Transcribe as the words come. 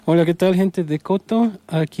Hola, ¿qué tal, gente de Coto?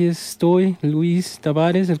 Aquí estoy, Luis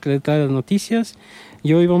Tavares, el que le trae las noticias.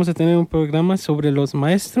 Y hoy vamos a tener un programa sobre los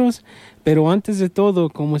maestros. Pero antes de todo,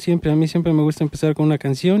 como siempre, a mí siempre me gusta empezar con una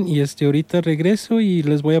canción. Y ahorita regreso y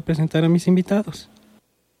les voy a presentar a mis invitados.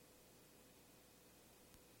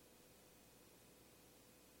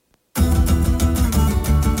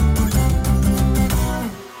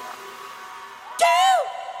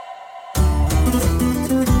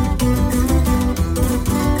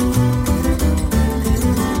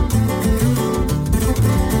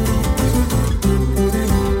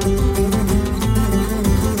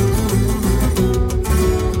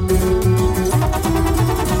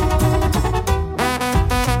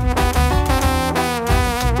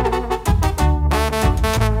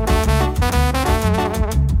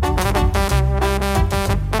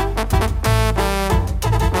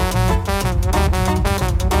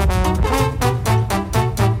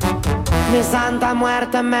 Mi santa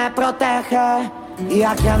muerte me protege y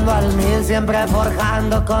aquí ando al mil, siempre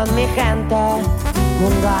forjando con mi gente.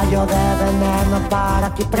 Un gallo de veneno para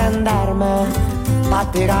aquí prenderme, pa'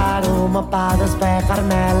 tirar humo, pa'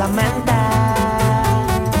 despejarme la mente.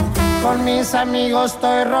 Con mis amigos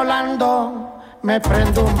estoy rolando, me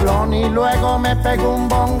prendo un blon y luego me pego un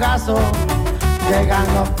bongazo. Llegan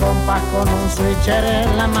los compas con un switcher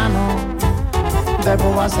en la mano, de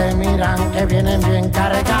bubas se miran que vienen bien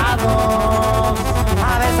cargados.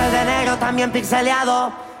 A veces de negro también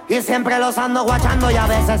pixeleado, y siempre los ando guachando, y a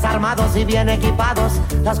veces armados y bien equipados.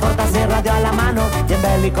 Las cortas y radio a la mano, y en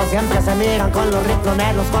bélico siempre se miran con los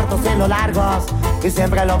riflones, los cortos y los largos. Y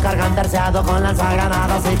siempre lo cargan terciado con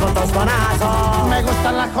lanzagranadas y con tostonazos. Me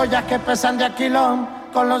gustan las joyas que pesan de a kilo,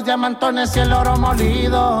 con los diamantones y el oro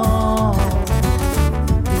molido.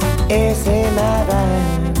 Y si me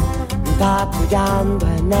ven patrullando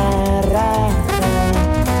en RR,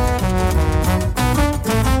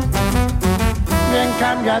 bien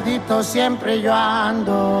cambiadito siempre yo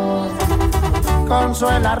ando, con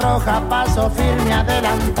suela roja paso firme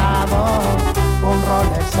adelantado. Un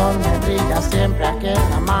Rolex Sol me brilla siempre aquí en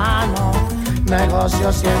la mano,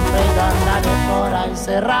 negocio siempre yo andaré por ahí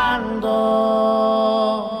cerrando.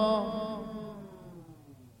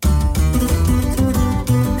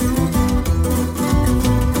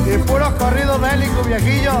 Y puros corridos bélicos,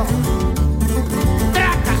 viejillo.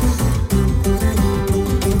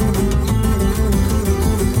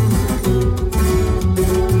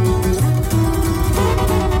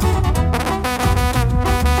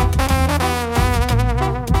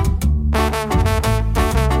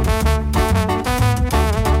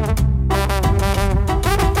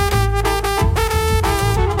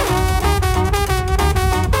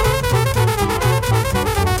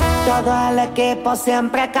 todo el equipo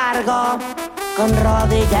siempre cargo, con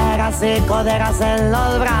rodilleras y coderas en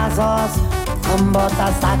los brazos, con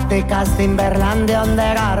botas tácticas Timberland de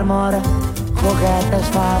Under Armour. Juguetes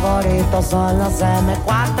favoritos son los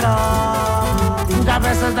M4. Y a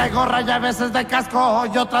veces de gorra y a veces de casco,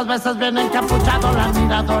 y otras veces viene encapuchado, la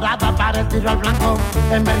mira dorada para el tiro al blanco.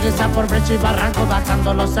 En vergüenza por brecha y barranco,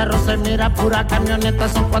 bajando los cerros se mira pura camioneta,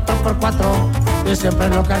 son 4x4. Y siempre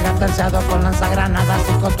lo carga terciado con lanzagranadas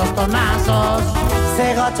y con tostonazos.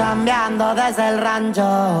 Sigo chambeando desde el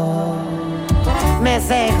rancho,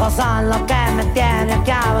 mis hijos son lo que me tiene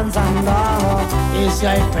aquí avanzando. Y si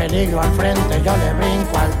hay peligro al frente yo le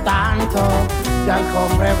brinco al tanto, y al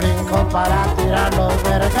cofre brinco para tirar los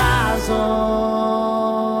vergazos.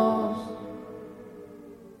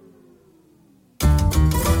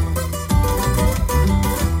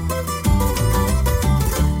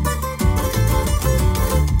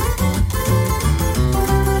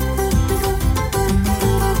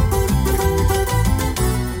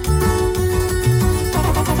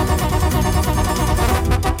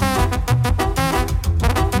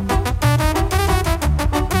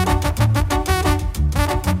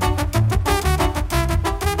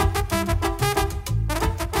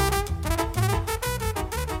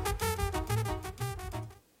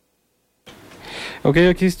 Ok,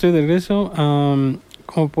 aquí estoy de regreso.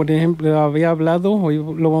 Como por ejemplo había hablado, hoy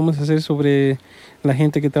lo vamos a hacer sobre la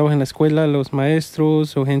gente que trabaja en la escuela, los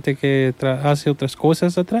maestros o gente que hace otras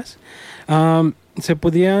cosas atrás. ¿Se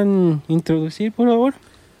podían introducir, por favor?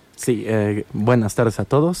 Sí, buenas tardes a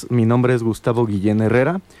todos. Mi nombre es Gustavo Guillén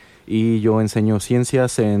Herrera y yo enseño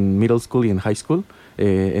ciencias en middle school y en high school,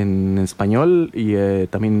 en español y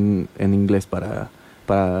también en inglés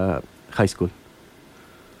para high school.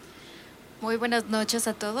 Muy buenas noches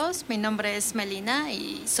a todos. Mi nombre es Melina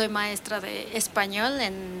y soy maestra de español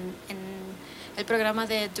en el programa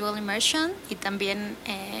de Dual Immersion y también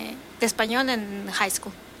de español en high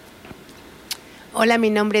school. Hola, mi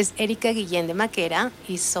nombre es Erika Guillén de Maquera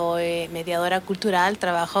y soy mediadora cultural.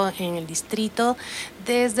 Trabajo en el distrito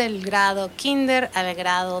desde el grado kinder al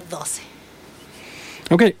grado 12.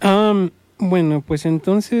 Ok, bueno, pues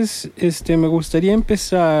entonces me gustaría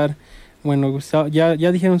empezar. Bueno, Gustavo, ya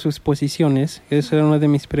dijeron sus posiciones, esa era una de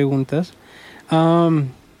mis preguntas.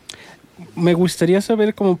 Me gustaría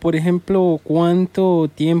saber, como por ejemplo,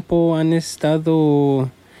 cuánto tiempo han estado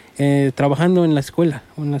trabajando en la escuela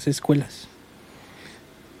o en las escuelas.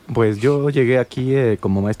 Pues yo llegué aquí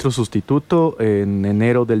como maestro sustituto en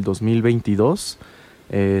enero del 2022.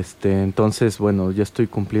 Entonces, bueno, ya estoy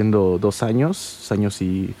cumpliendo 2 años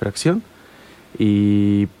y fracción.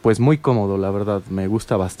 Y pues muy cómodo, la verdad, me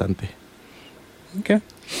gusta bastante. Okay.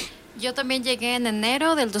 Yo también llegué en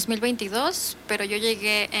enero del 2022, pero yo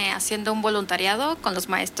llegué haciendo un voluntariado con los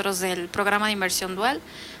maestros del programa de inmersión dual,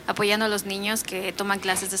 apoyando a los niños que toman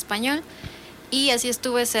clases de español. Y así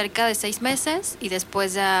estuve cerca de 6 meses y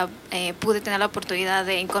después ya pude tener la oportunidad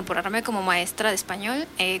de incorporarme como maestra de español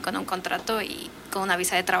con un contrato y con una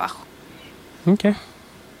visa de trabajo. Okay.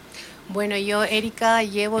 Bueno, yo, Erika,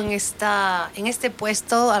 llevo en este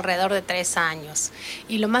puesto alrededor de 3 años.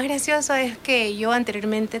 Y lo más gracioso es que yo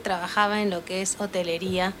anteriormente trabajaba en lo que es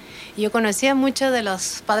hotelería. Y yo conocía mucho de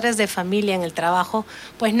los padres de familia en el trabajo,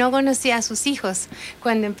 pues no conocía a sus hijos.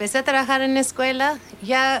 Cuando empecé a trabajar en la escuela,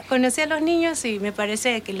 ya conocí a los niños y me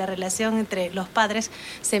parece que la relación entre los padres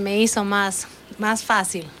se me hizo más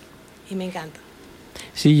fácil y me encanta.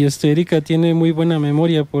 Sí, Erika tiene muy buena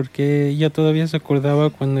memoria porque ella todavía se acordaba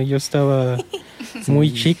cuando yo estaba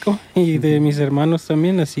muy chico y de mis hermanos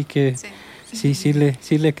también, así que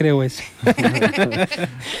sí le creo eso.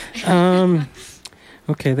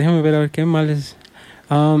 Ok, déjame ver a ver qué males.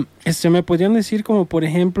 ¿Me podrían decir como por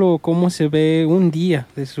ejemplo cómo se ve un día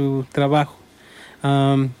de su trabajo?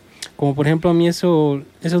 Como por ejemplo a mí eso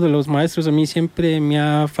de los maestros a mí siempre me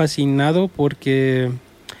ha fascinado porque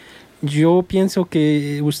yo pienso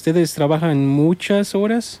que ustedes trabajan muchas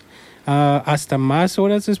horas, hasta más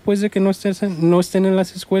horas después de que no estén en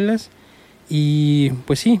las escuelas. Y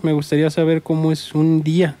pues sí, me gustaría saber cómo es un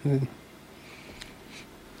día.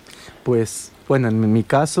 Pues bueno, en mi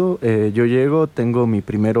caso, yo llego, tengo mi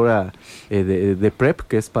primera hora de prep,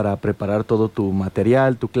 que es para preparar todo tu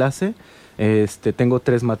material, tu clase. Tengo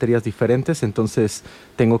 3 materias diferentes, entonces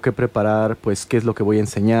tengo que preparar pues qué es lo que voy a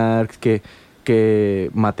enseñar, qué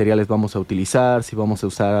materiales vamos a utilizar, si vamos a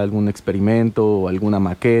usar algún experimento o alguna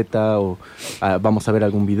maqueta o vamos a ver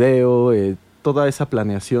algún video, toda esa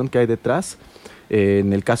planeación que hay detrás.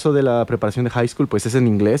 En el caso de la preparación de high school, pues es en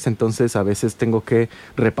inglés, entonces a veces tengo que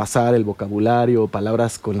repasar el vocabulario,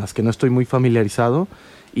 palabras con las que no estoy muy familiarizado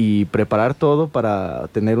y preparar todo para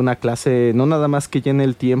tener una clase, no nada más que llene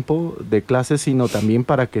el tiempo de clase, sino también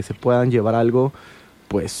para que se puedan llevar algo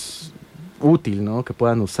pues útil, ¿no? Que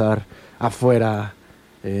puedan usar afuera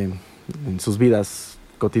en sus vidas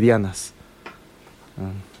cotidianas.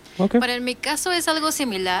 Okay. Pero en mi caso es algo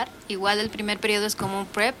similar. Igual el primer periodo es como un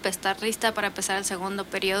prep, estar lista para empezar el segundo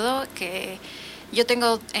periodo, que yo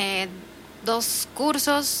tengo 2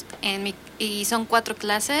 cursos y son 4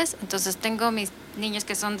 clases. Entonces tengo mis niños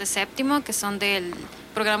que son de séptimo, que son del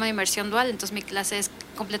programa de inmersión dual, entonces mi clase es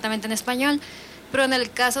completamente en español. Pero en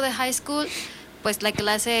el caso de high school, pues la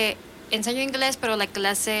clase enseño inglés, pero la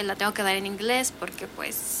clase la tengo que dar en inglés porque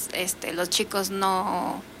pues los chicos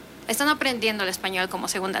no están aprendiendo el español como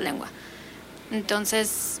segunda lengua.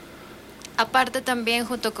 Entonces, aparte también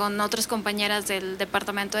junto con otras compañeras del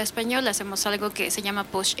departamento de español hacemos algo que se llama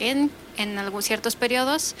push-in en ciertos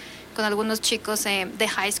periodos con algunos chicos de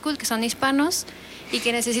high school que son hispanos y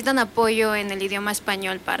que necesitan apoyo en el idioma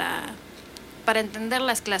español para entender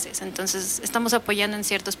las clases. Entonces, estamos apoyando en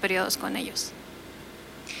ciertos periodos con ellos.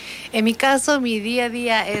 En mi caso, mi día a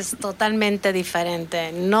día es totalmente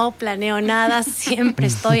diferente. No planeo nada, siempre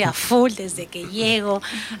estoy a full desde que llego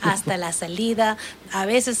hasta la salida. A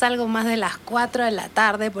veces salgo más de las 4 de la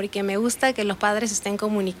tarde porque me gusta que los padres estén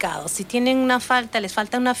comunicados. Si tienen una falta, les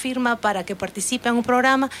falta una firma para que participen en un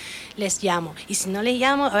programa, les llamo. Y si no les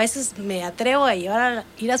llamo, a veces me atrevo a ir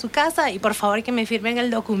a su casa y por favor que me firmen el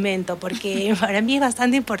documento, porque para mí es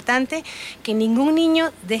bastante importante que ningún niño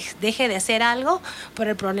deje de hacer algo por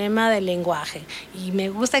el problema del lenguaje. Y me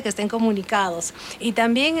gusta que estén comunicados. Y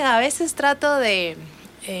también a veces trato de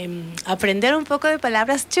aprender un poco de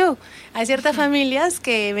palabras chu. Hay ciertas familias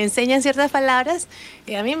que me enseñan ciertas palabras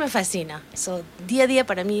y a mí me fascina. Día a día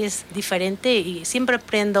para mí es diferente y siempre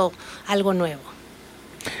aprendo algo nuevo.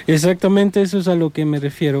 Exactamente, eso es a lo que me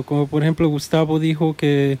refiero. Como por ejemplo Gustavo dijo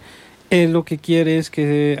que él lo que quiere es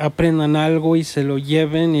que aprendan algo y se lo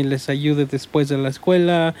lleven y les ayude después de la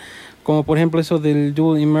escuela. Como por ejemplo eso del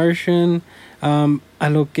dual immersion. A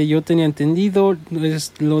lo que yo tenía entendido,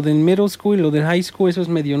 es lo del middle school y lo del high school, eso es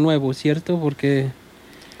medio nuevo, ¿cierto? Porque...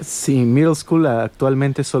 Sí, middle school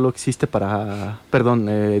actualmente solo existe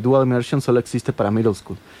dual immersion solo existe para middle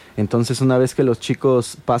school. Entonces, una vez que los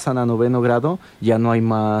chicos pasan a 9º grado, ya no hay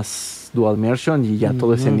más dual immersion y ya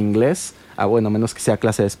todo es en inglés. Bueno, a menos que sea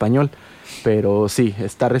clase de español. Pero sí,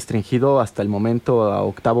 está restringido hasta el momento a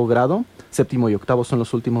 8º grado. 7º y 8º son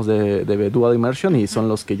los últimos de dual immersion y son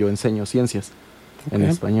los que yo enseño ciencias en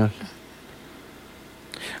español.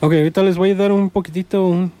 Ok, ahorita les voy a dar un poquitito,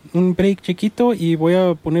 un break chiquito y voy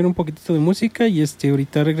a poner un poquitito de música y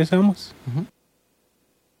ahorita regresamos.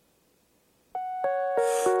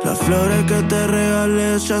 Las flores que te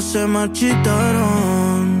regalé ya se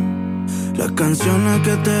marchitaron. Las canciones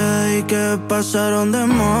que te dediqué pasaron de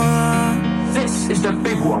moda.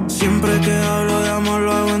 Siempre que hablo de amor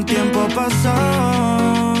lo hago en tiempo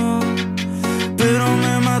pasado, pero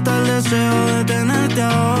me mata el deseo de tenerte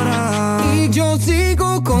ahora. Y yo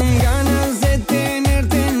sigo con ganas de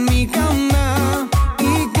tenerte en mi cama,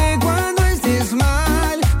 y que cuando estés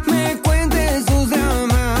mal me cuentes tus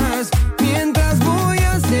dramas, mientras voy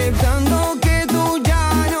aceptando que tú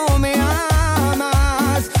ya no me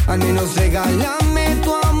amas. Al menos regálame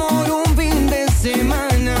tu amor un fin de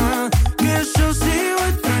semana, que yo sigo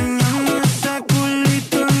extrañando ese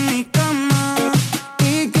culito en mi cama.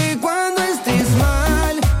 y que cuando estés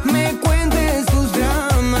mal me cuentes tus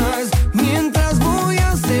dramas, mientras voy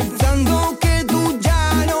aceptando que tú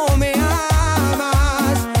ya no me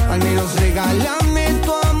amas. Al menos regálame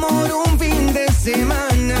tu amor un fin de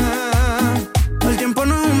semana. El tiempo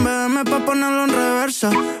no es un BM pa' ponerlo en reversa.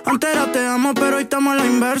 Antes era te amo, pero hoy estamos a la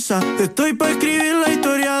inversa. Estoy pa' escribir la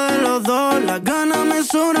historia de los dos. Las ganas me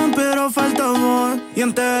sobran, pero falta voz. Y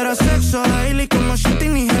antes era sexo daily, como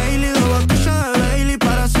Shitting y Hailey. 2 botellas de Bailey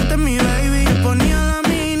para hacerte mi baby. Ponía la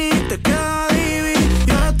mini, te quedaba divi.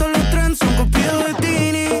 Y ahora todos los trends son copiados de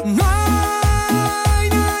Tini. No hay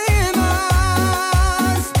nadie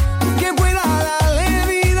más que pueda darle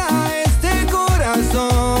vida a este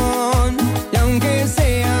corazón, y aunque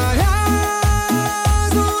sea la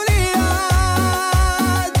soledad,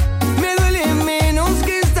 me duele menos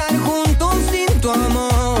que estar juntos sin tu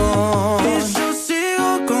amor. Y yo sigo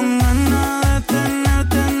con ganas de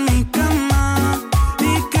tenerte en mi cama,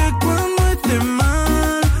 y que cuando esté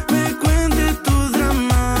mal me cuentes tus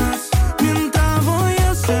dramas, mientras voy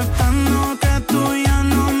aceptando que tú ya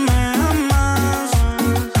no me amas.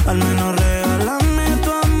 Al menos regálame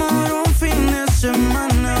tu amor un fin de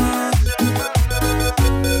semana.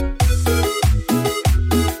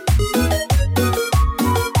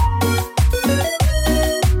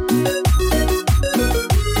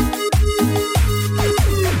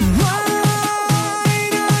 No hay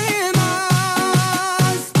nadie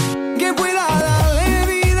más que pueda darle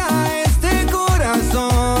vida a este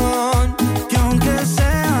corazón, Que aunque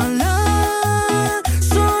sea la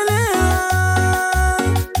soledad,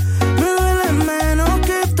 me duele menos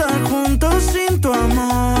que estar juntos sin tu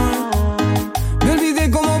amor. me olvidé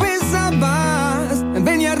cómo besabas,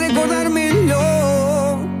 ven a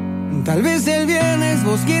recordármelo. Tal vez el viernes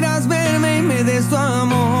vos quieras verme y me des tu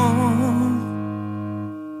amor.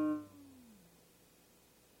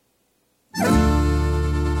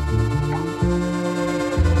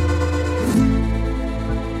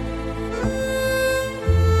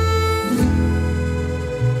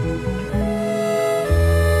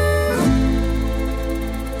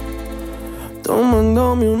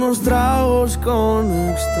 Tomándome unos tragos con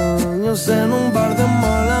extraños en un bar de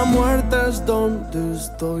mala muerte es donde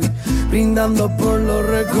estoy, brindando por los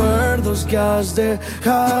recuerdos que has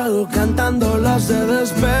dejado, cantándolas de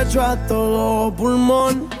despecho a todo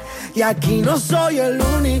pulmón. Y aquí no soy el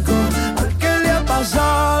único al que le ha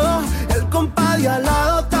pasado. El compa de al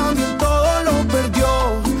lado también todo lo perdió.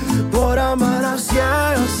 Por amar a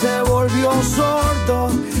ciegas se volvió sordo,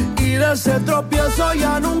 y de ese tropiezo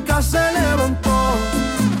ya nunca se levantó.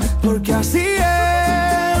 Porque así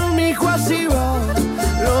es, mijo, así va.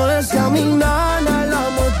 Lo decía mi nana, el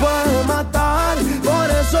amor puede matar. Por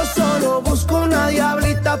eso solo busco una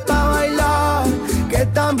diablita pa' bailar, que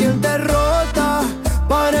también te rota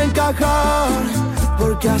para encajar.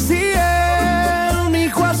 Porque así es,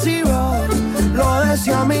 mijo, así va. Lo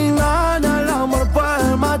decía mi nana, el amor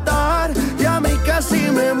puede matar. Y a mí casi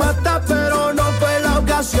me mata, pero no fue la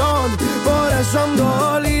ocasión. Por eso ando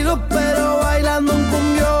dolido, pero bailando un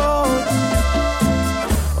cumbión.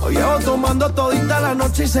 Hoy llevo tomando todita la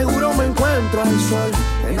noche y seguro me encuentro al sol.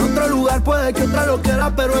 En otro lugar puede que otra lo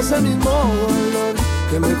quiera, pero es el mismo dolor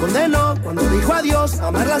que me condenó cuando dijo adiós.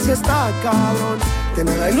 Amarla sí está cabrón.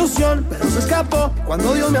 Tiene la ilusión, pero se escapó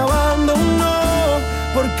cuando Dios me abandonó.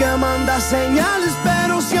 porque manda señales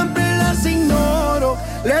pero siempre las ignoro.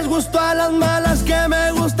 Les gustó a las malas, que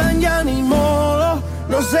me gustan ya ni modo.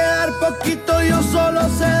 No sé dar poquito, yo solo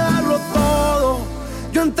sé darlo todo.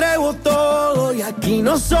 Yo entrego todo y aquí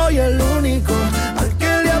no soy el único al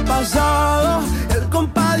que le ha pasado. El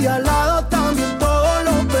compa de al lado también todo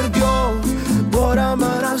lo perdió. Por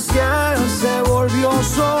amar a ciegas se volvió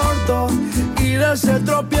sordo y de ese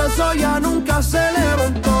tropiezo ya nunca se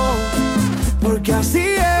levantó. Porque así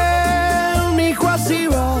es, mijo, así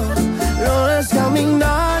va. Lo decía mi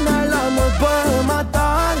nana, el amor puede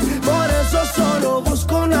matar. Por eso solo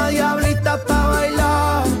busco una diablita pa'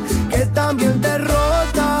 bailar, que también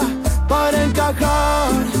derrota para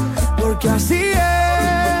encajar. Porque así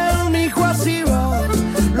es, mijo, así va.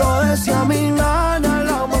 Lo decía mi nana, el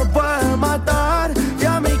amor puede matar. Y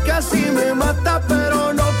a mí casi me mata,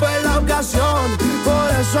 pero no fue la ocasión. Por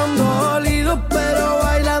eso ando dolido, pero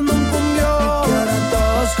bailando un cumbión. Y ahora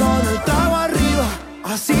todos con el trago arriba,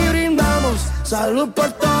 así brindamos. Salud por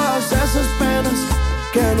todas esas penas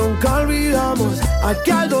que nunca olvidamos.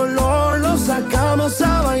 Aquí al dolor lo sacamos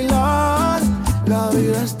a bailar. La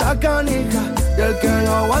vida está canija y el que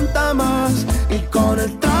lo aguanta más. Y con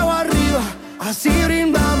el trago arriba, así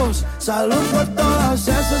brindamos. Salud por todas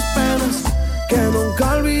esas penas que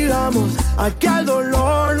nunca olvidamos. Aquí al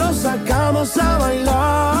dolor lo sacamos a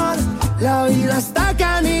bailar. La vida está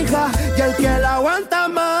canija y el que la aguanta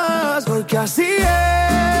más. Porque así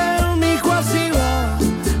es, mijo, así va.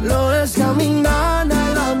 Lo decía mi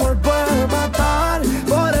nana, el amor puede matar.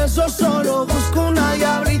 Por eso solo busco una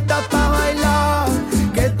diablita pa' bailar,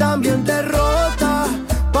 que también derrota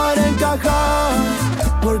para encajar.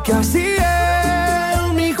 Porque así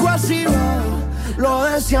es, mijo, así va. Lo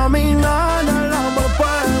decía mi nana, el amor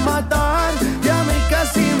puede matar. Y a mí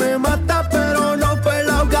casi me mata, pero no fue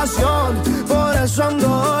la ocasión. Por eso ando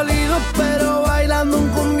dolido, pero bailando un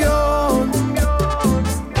cumbión.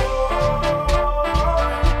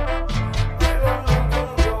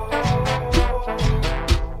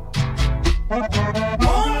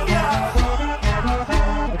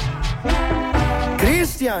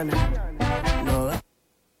 Cristian.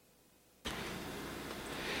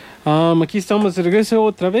 Aquí estamos de regreso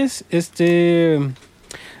otra vez.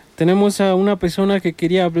 Tenemos a una persona que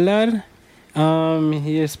quería hablar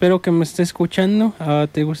y espero que me esté escuchando.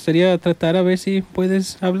 ¿Te gustaría tratar a ver si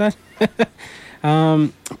puedes hablar?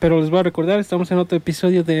 Pero les voy a recordar, estamos en otro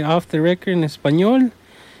episodio de Off the Record en español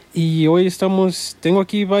y hoy tengo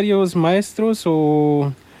aquí varios maestros,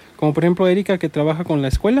 o como por ejemplo Erika, que trabaja con la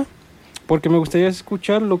escuela, porque me gustaría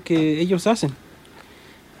escuchar lo que ellos hacen.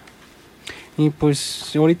 Y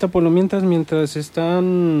pues ahorita por lo mientras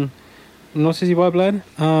están, no sé si va a hablar,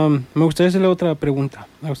 me gustaría hacerle otra pregunta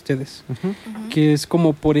a ustedes. Que es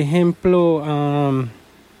como por ejemplo,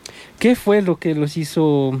 ¿qué fue lo que los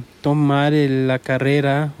hizo tomar la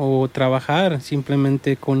carrera o trabajar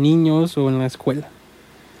simplemente con niños o en la escuela?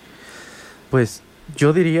 Pues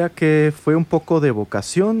yo diría que fue un poco de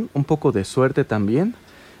vocación, un poco de suerte también.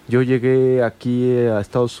 Yo llegué aquí a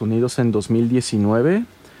Estados Unidos en 2019,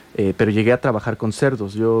 pero llegué a trabajar con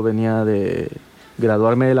cerdos. Yo venía de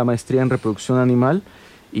graduarme de la maestría en reproducción animal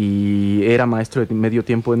y era maestro de medio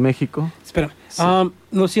tiempo en México. Espera, sí.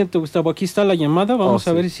 Lo siento, Gustavo, aquí está la llamada, vamos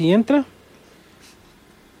a ver si entra.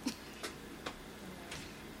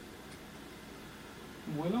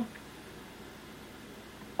 Bueno.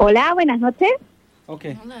 Hola, buenas noches. Ok.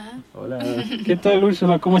 Hola. ¿Qué tal,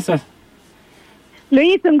 Úrsula? ¿Cómo estás?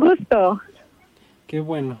 Luis, un gusto. Qué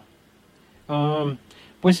bueno.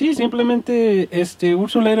 Pues sí, simplemente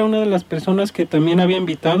Úrsula era una de las personas que también había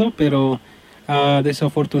invitado, pero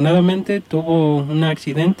desafortunadamente tuvo un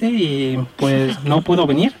accidente y pues no pudo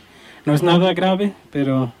venir. No es nada grave,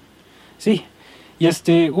 pero sí. Y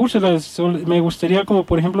Úrsula, me gustaría como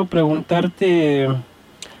por ejemplo preguntarte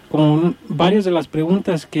como varias de las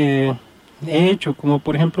preguntas que he hecho, como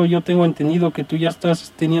por ejemplo yo tengo entendido que tú ya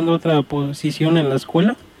estás teniendo otra posición en la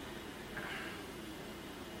escuela.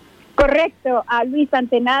 Correcto. Luis,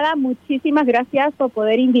 ante nada, muchísimas gracias por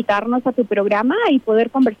poder invitarnos a tu programa y poder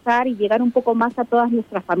conversar y llegar un poco más a todas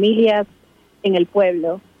nuestras familias en el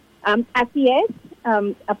pueblo. Así es,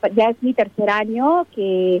 ya es mi tercer año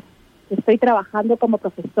que estoy trabajando como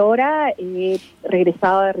profesora.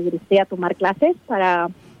 Regresé a tomar clases para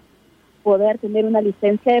poder tener una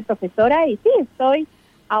licencia de profesora y sí, estoy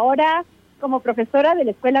ahora como profesora de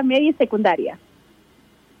la escuela media y secundaria.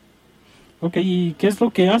 Ok, ¿y qué es lo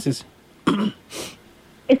que haces?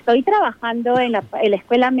 Estoy trabajando en la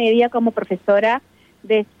escuela media como profesora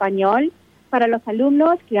de español para los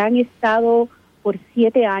alumnos que han estado por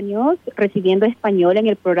 7 años recibiendo español en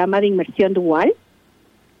el programa de inmersión dual.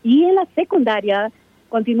 Y en la secundaria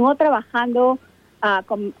continúo trabajando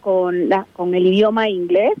con el idioma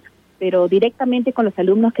inglés, pero directamente con los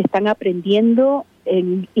alumnos que están aprendiendo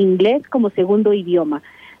en inglés como segundo idioma,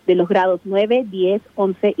 de los grados 9, 10,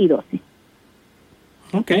 11 y 12.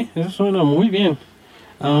 Ok, eso suena muy bien.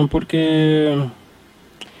 Porque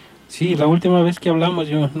sí, la última vez que hablamos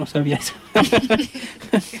yo no sabía eso.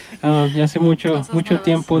 Ya hace mucho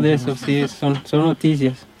tiempo de eso, sí, son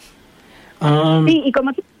noticias. Sí, y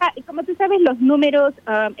como tú sabes, los números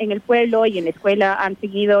en el pueblo y en la escuela han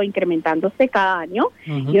seguido incrementándose cada año.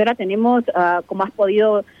 Y ahora tenemos, como has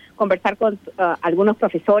podido conversar con algunos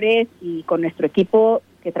profesores y con nuestro equipo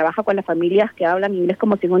que trabaja con las familias que hablan inglés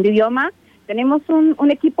como segundo idioma, tenemos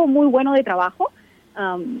un equipo muy bueno de trabajo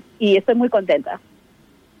y estoy muy contenta.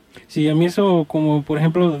 Sí, a mí eso, como por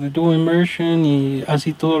ejemplo de Do Immersion y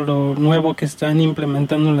así todo lo nuevo que están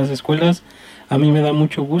implementando en las escuelas, a mí me da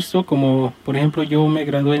mucho gusto. Como por ejemplo yo me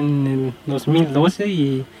gradué en el 2012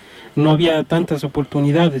 y no había tantas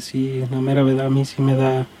oportunidades, y la mera verdad a mí sí me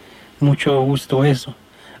da mucho gusto eso.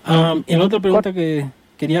 Y la otra pregunta que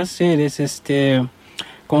quería hacer es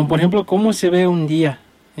como por ejemplo, ¿cómo se ve un día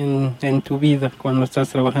en tu vida cuando estás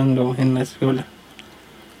trabajando en la escuela?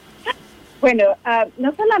 Bueno,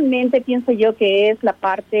 no solamente pienso yo que es la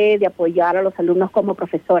parte de apoyar a los alumnos como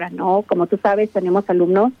profesora, ¿no? Como tú sabes, tenemos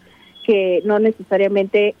alumnos que no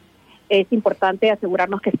necesariamente es importante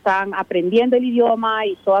asegurarnos que están aprendiendo el idioma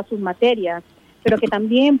y todas sus materias, pero que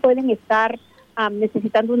también pueden estar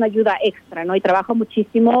necesitando una ayuda extra, ¿no? Y trabajo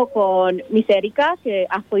muchísimo con Miss Erika, que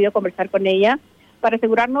has podido conversar con ella, para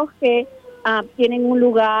asegurarnos que tienen un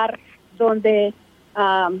lugar donde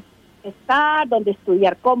estar, donde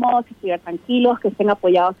estudiar cómodos, estudiar tranquilos, que estén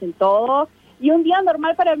apoyados en todo. Y un día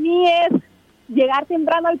normal para mí es llegar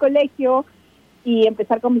temprano al colegio y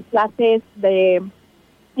empezar con mis clases de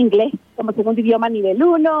inglés como segundo idioma nivel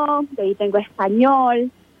 1, de ahí tengo español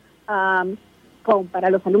para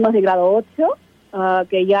los alumnos de grado 8,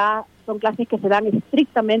 que ya son clases que se dan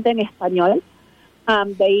estrictamente en español.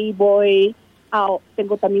 De ahí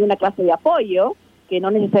tengo también una clase de apoyo, que no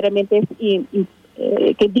necesariamente es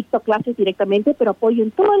que dicto clases directamente, pero apoyo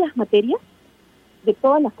en todas las materias, de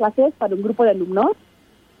todas las clases para un grupo de alumnos,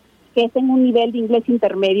 que es en un nivel de inglés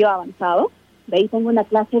intermedio avanzado. De ahí tengo una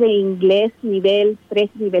clase de inglés nivel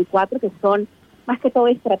 3 y nivel 4, que son más que todo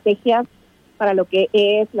estrategias para lo que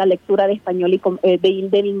es la lectura de español y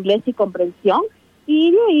del inglés y comprensión.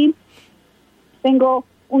 Y de ahí tengo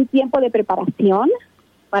un tiempo de preparación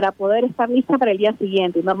para poder estar lista para el día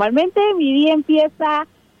siguiente. Normalmente mi día empieza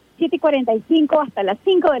 7:45 hasta las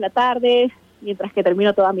 5 de la tarde, mientras que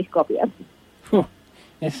termino todas mis copias.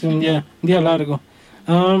 Es un día largo.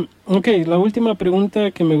 Ok, la última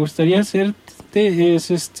pregunta que me gustaría hacerte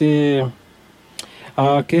es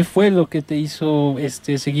 ¿qué fue lo que te hizo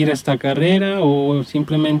seguir esta carrera o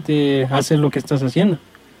simplemente hacer lo que estás haciendo?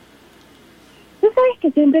 Tú sabes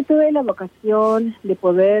que siempre tuve la vocación de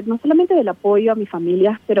poder, no solamente del apoyo a mi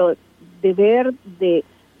familia, pero de ver de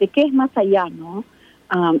qué es más allá, ¿no?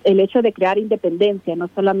 El hecho de crear independencia, no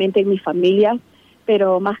solamente en mi familia,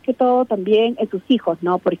 pero más que todo también en tus hijos,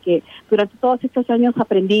 ¿no? Porque durante todos estos años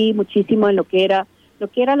aprendí muchísimo en lo que era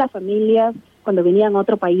las familias cuando venían a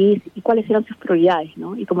otro país y cuáles eran sus prioridades,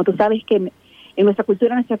 ¿no? Y como tú sabes que en nuestra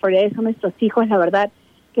cultura nuestras prioridades son nuestros hijos, la verdad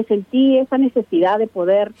que sentí esa necesidad de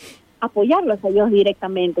poder apoyarlos a ellos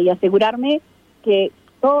directamente y asegurarme que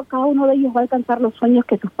cada uno de ellos va a alcanzar los sueños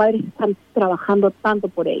que sus padres están trabajando tanto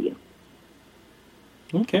por ellos.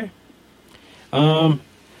 Ok.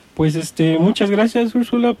 Pues muchas gracias,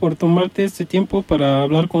 Úrsula, por tomarte este tiempo para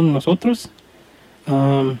hablar con nosotros.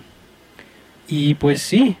 Y pues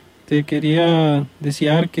sí, te quería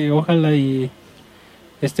desear que ojalá y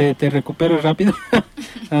te recuperes rápido.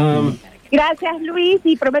 Gracias, Luis,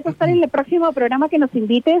 y prometo estar en el próximo programa que nos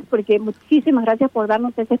invites, porque muchísimas gracias por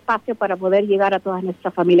darnos ese espacio para poder llegar a todas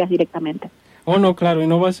nuestras familias directamente. Oh, no, claro, y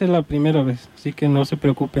no va a ser la primera vez, así que no se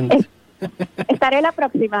preocupen. Estaré la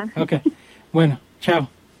próxima. Ok, bueno, chao.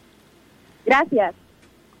 Gracias.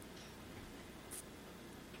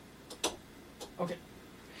 Okay.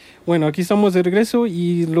 Bueno, aquí estamos de regreso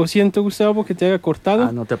y lo siento, Gustavo, que te haya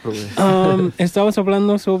cortado. No te preocupes. Estabas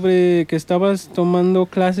hablando sobre que estabas tomando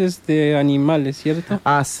clases de animales, ¿cierto?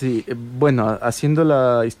 Sí. Bueno, haciendo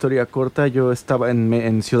la historia corta, yo estaba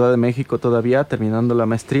en Ciudad de México todavía, terminando la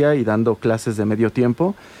maestría y dando clases de medio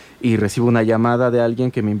tiempo, y recibo una llamada de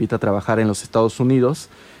alguien que me invita a trabajar en los Estados Unidos.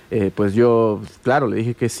 Pues yo, claro, le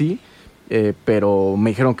dije que sí, pero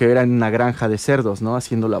me dijeron que era en una granja de cerdos, ¿no?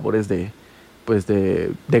 Haciendo labores de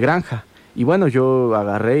granja. Y bueno, yo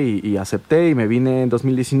agarré y acepté y me vine en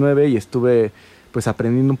 2019 y estuve pues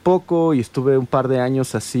aprendiendo un poco, y estuve un par de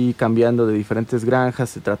años así cambiando de diferentes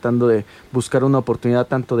granjas, tratando de buscar una oportunidad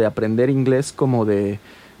tanto de aprender inglés como de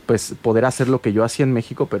pues poder hacer lo que yo hacía en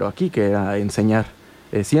México, pero aquí, que era enseñar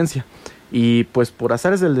ciencia. Y pues por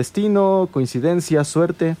azares del destino, coincidencia,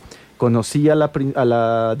 suerte, conocí a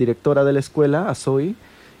la directora de la escuela, a Zoe,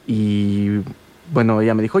 y bueno,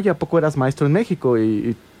 ella me dijo, oye, ¿a poco eras maestro en México?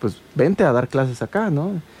 Y pues vente a dar clases acá,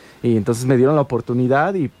 ¿no? Y entonces me dieron la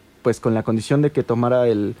oportunidad, y pues con la condición de que tomara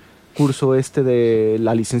el curso de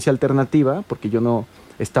la licencia alternativa, porque yo no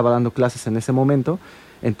estaba dando clases en ese momento.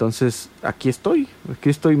 Entonces aquí estoy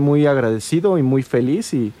muy agradecido y muy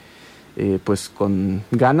feliz, y pues con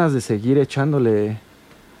ganas de seguir echándole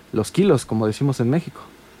los kilos, como decimos en México.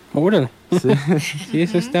 Órale. Sí, sí,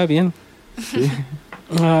 eso está bien. Sí.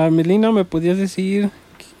 Melina, ¿me podías decir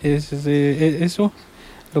eso?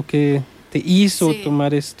 Lo que te hizo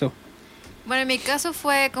tomar esto. Bueno, en mi caso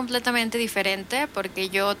fue completamente diferente porque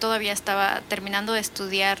yo todavía estaba terminando de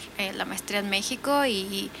estudiar la maestría en México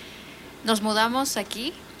y nos mudamos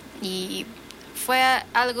aquí, y fue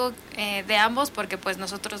algo de ambos porque pues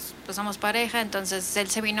nosotros pues somos pareja, entonces él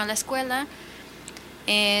se vino a la escuela.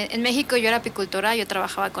 En México yo era apicultora, yo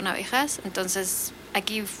trabajaba con abejas, entonces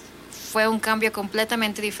aquí fue un cambio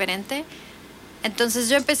completamente diferente. Entonces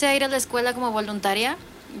yo empecé a ir a la escuela como voluntaria.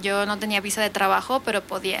 Yo no tenía visa de trabajo, pero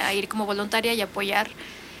podía ir como voluntaria y apoyar.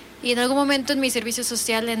 Y en algún momento en mi servicio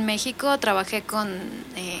social en México trabajé con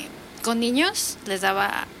niños, les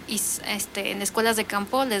daba en escuelas de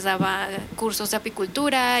campo, les daba cursos de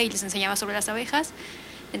apicultura y les enseñaba sobre las abejas.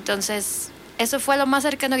 Entonces eso fue lo más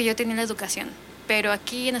cercano que yo tenía en la educación. Pero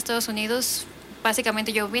aquí en Estados Unidos,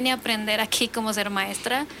 básicamente yo vine a aprender aquí cómo ser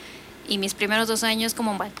maestra, y mis primeros 2 años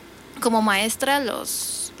como maestra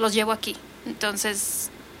los llevo aquí. Entonces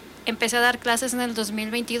empecé a dar clases en el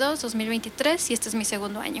 2022, 2023, y este es mi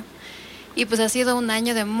segundo año. Y pues ha sido un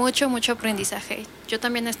año de mucho, mucho aprendizaje. Yo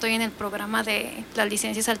también estoy en el programa de las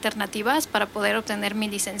licencias alternativas para poder obtener mi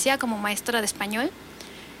licencia como maestra de español.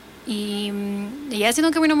 Y ha sido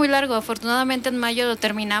un camino muy largo. Afortunadamente en mayo lo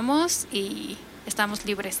terminamos y estamos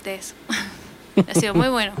libres de eso. Ha sido muy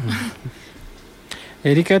bueno.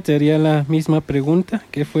 Erika, te haría la misma pregunta.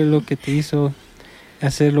 ¿Qué fue lo que te hizo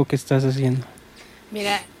hacer lo que estás haciendo?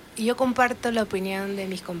 Mira, yo comparto la opinión de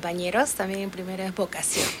mis compañeros. También primero es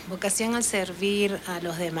vocación al servir a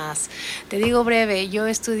los demás. Te digo breve, yo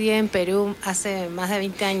estudié en Perú hace más de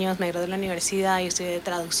 20 años, me gradué de la universidad y estudié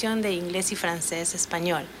traducción de inglés y francés,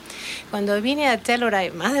 español. Cuando vine a Telluride,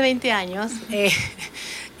 más de 20 años,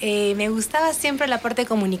 me gustaba siempre la parte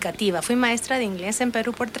comunicativa. Fui maestra de inglés en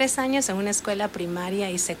Perú por 3 años en una escuela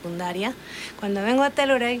primaria y secundaria. Cuando vengo a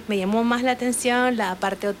Telluride me llamó más la atención la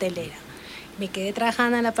parte hotelera. Me quedé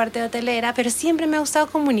trabajando en la parte hotelera, pero siempre me ha gustado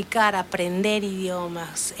comunicar, aprender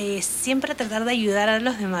idiomas, siempre tratar de ayudar a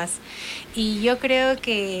los demás. Y yo creo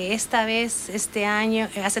que esta vez, este año,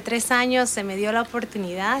 hace 3 años, se me dio la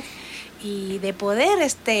oportunidad y de poder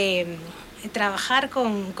trabajar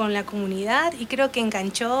con la comunidad, y creo que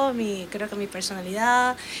enganchó mi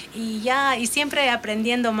personalidad y siempre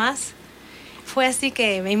aprendiendo más. Fue así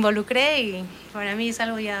que me involucré y para mí es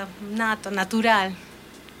algo ya natural,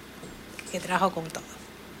 que trabajo con todo.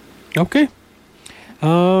 Ok.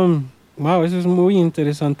 Wow, eso es muy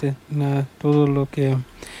interesante, todo lo que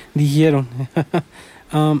dijeron.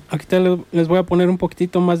 Ahorita les voy a poner un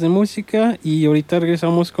poquitito más de música y ahorita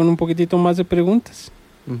regresamos con un poquitito más de preguntas.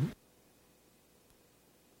 Uh-huh.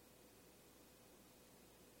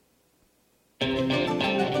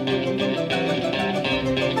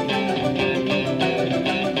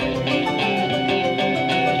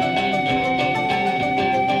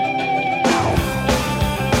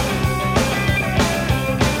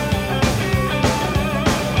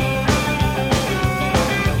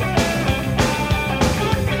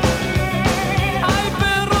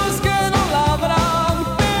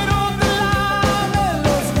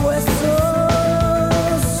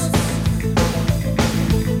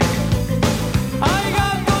 Hay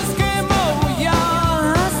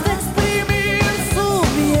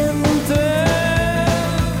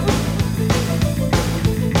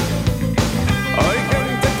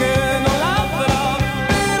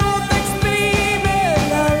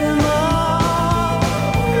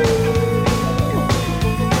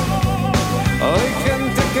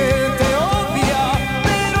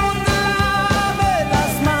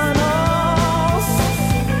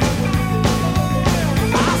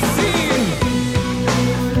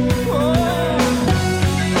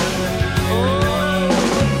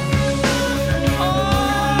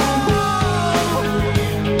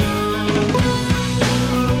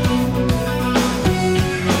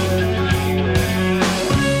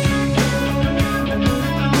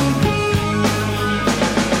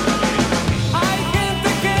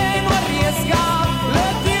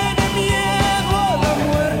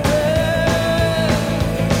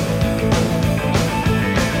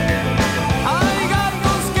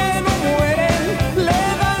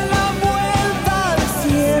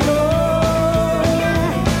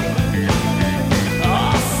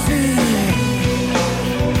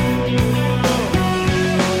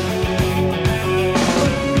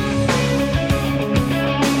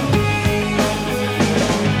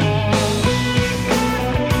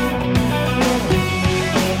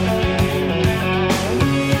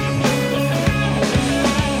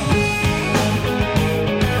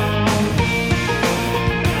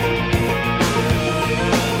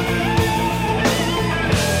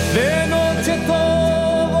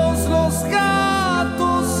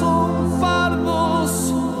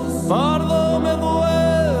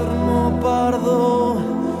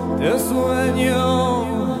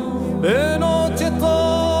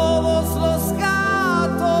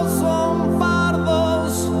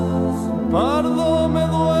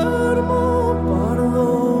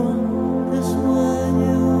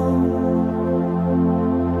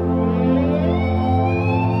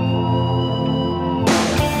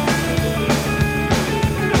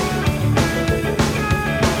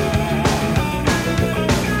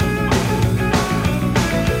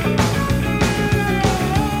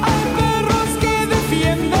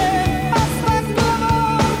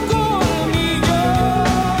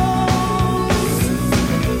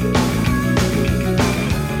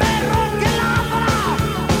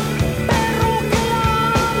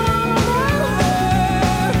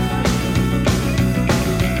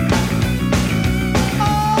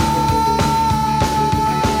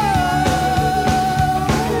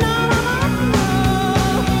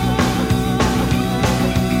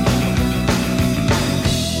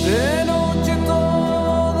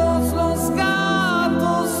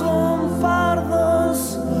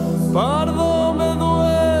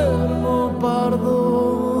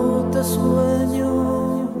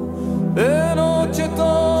noche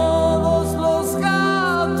todos los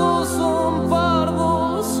gatos son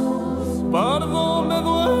pardos. Pardo me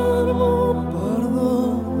duermo,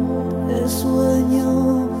 pardo te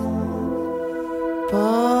sueño.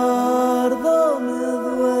 Pardo me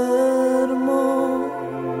duermo,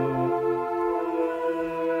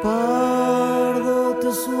 pardo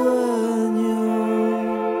te sueño.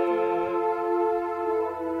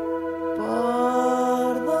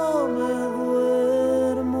 Pardo me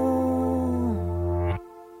duermo,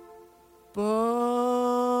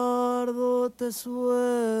 pardo te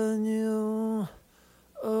sueño.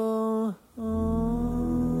 Oh, oh.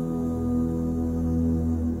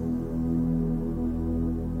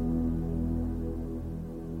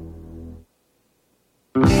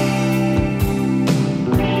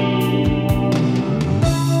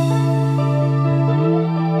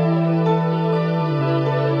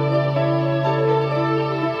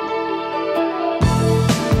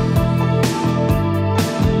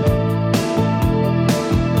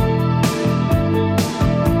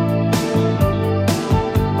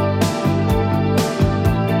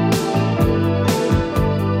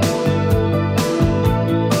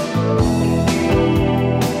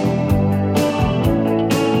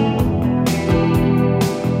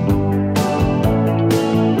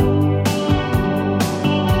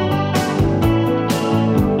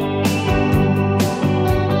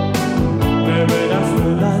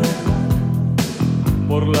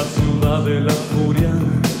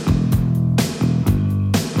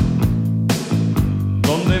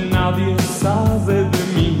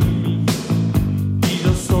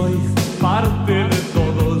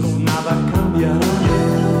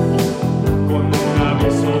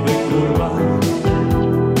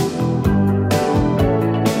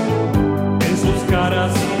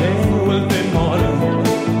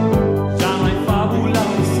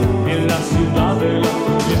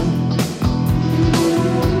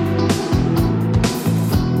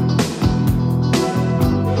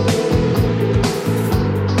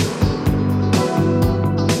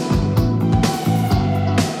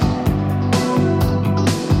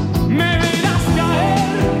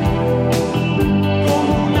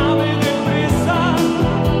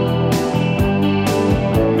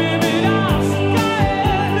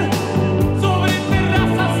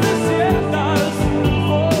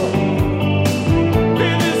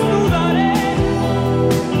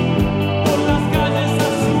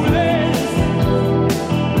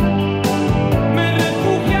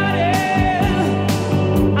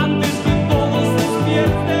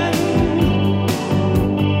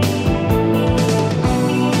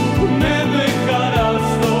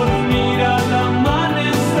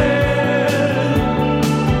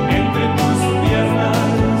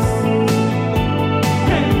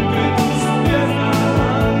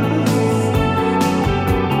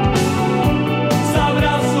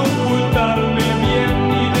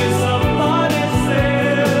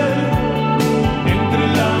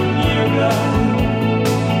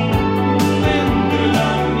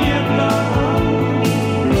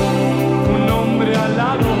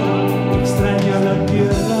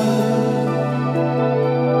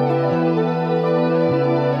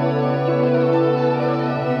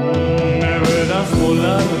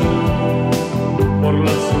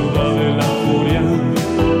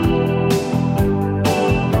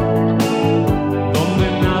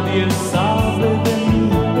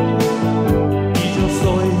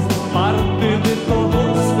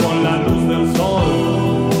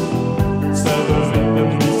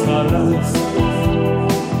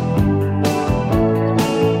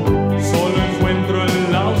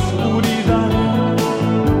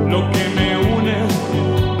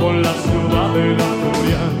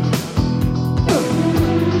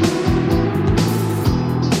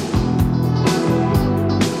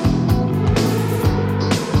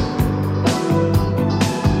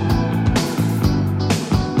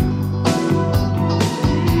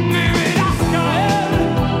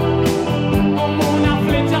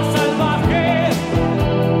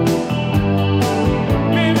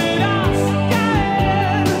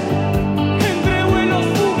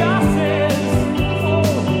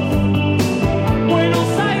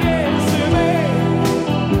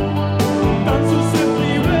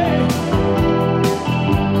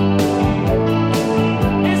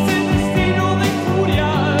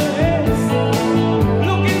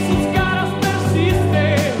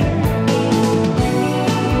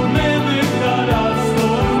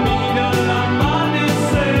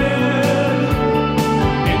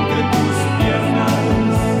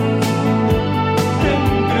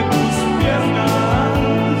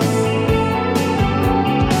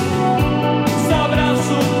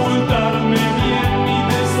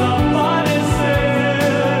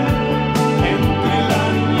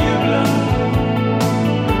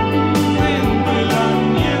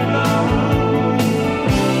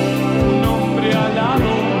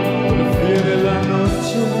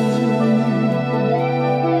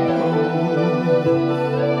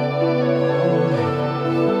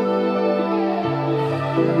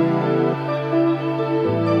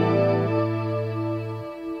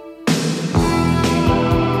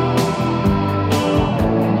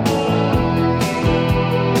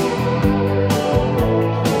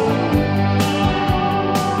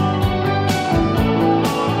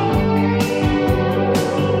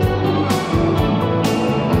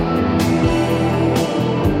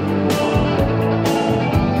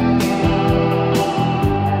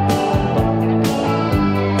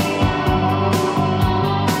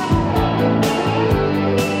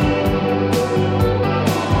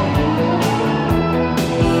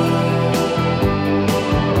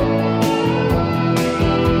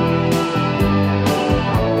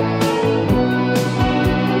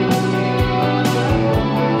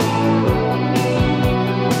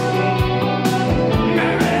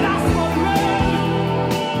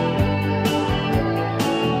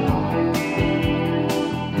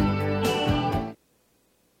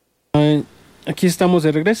 Aquí estamos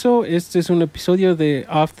de regreso. Este es un episodio de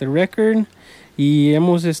Off the Record y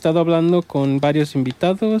hemos estado hablando con varios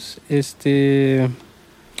invitados. Y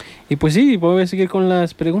pues sí, voy a seguir con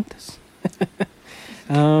las preguntas.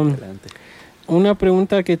 Adelante. Una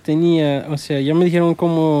pregunta que tenía, o sea, ya me dijeron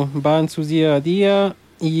cómo van sus día a día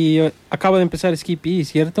y acaba de empezar Ski PE,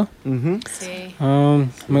 ¿cierto? Ujú. Sí.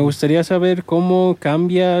 Me gustaría saber cómo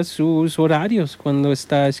cambia sus horarios cuando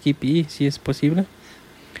está Ski PE, si es posible.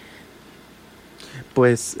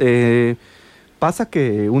 Pues pasa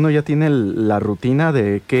que uno ya tiene la rutina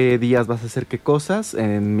de qué días vas a hacer qué cosas.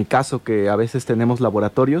 En mi caso, que a veces tenemos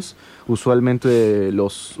laboratorios, usualmente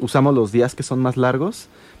usamos los días que son más largos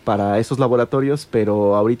para esos laboratorios,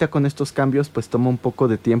 pero ahorita con estos cambios pues toma un poco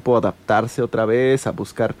de tiempo adaptarse otra vez, a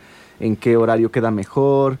buscar en qué horario queda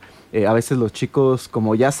mejor. A veces los chicos,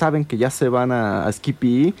 como ya saben que ya se van a Ski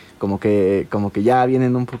PE, como que ya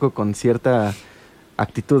vienen un poco con cierta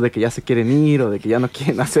actitud de que ya se quieren ir o de que ya no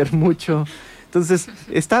quieren hacer mucho. Entonces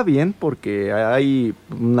está bien porque hay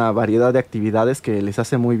una variedad de actividades que les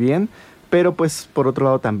hace muy bien, pero pues por otro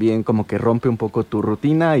lado también como que rompe un poco tu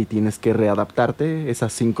rutina y tienes que readaptarte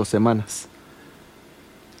esas 5 semanas.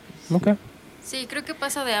 Ok. Sí, creo que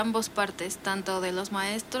pasa de ambas partes, tanto de los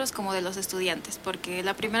maestros como de los estudiantes, porque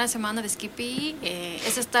la primera semana de Ski PE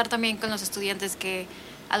es estar también con los estudiantes que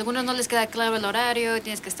a algunos no les queda claro el horario y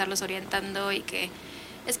tienes que estarlos orientando y que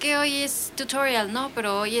es que hoy es tutorial, ¿no?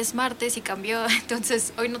 Pero hoy es martes y cambió,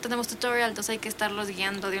 entonces hoy no tenemos tutorial, entonces hay que estarlos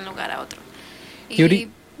guiando de un lugar a otro.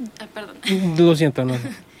 Perdón. Lo siento, no.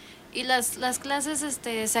 Y las clases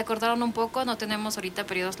se acortaron un poco, no tenemos ahorita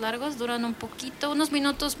periodos largos, duran un poquito, unos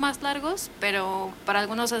minutos más largos, pero para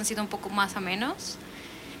algunos han sido un poco más amenos.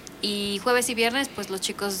 Y jueves y viernes, pues los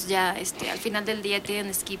chicos ya al final del día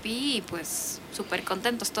tienen Ski PE y pues súper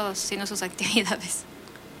contentos todos haciendo sus actividades.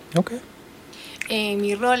 Ok.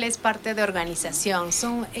 Mi rol es parte de organización.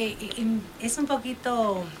 Es un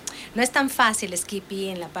poquito... No es tan fácil Ski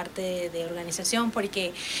PE en la parte de organización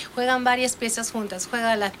porque juegan varias piezas juntas.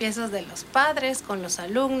 Juegan las piezas de los padres con los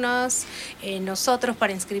alumnos, nosotros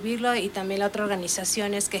para inscribirlo y también las otras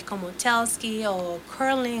organizaciones que es como Chelski o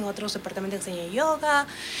Curling, otros departamentos que enseñan yoga.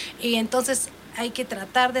 Y entonces hay que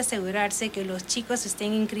tratar de asegurarse que los chicos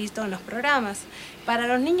estén inscritos en los programas. Para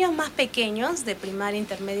los niños más pequeños de primaria e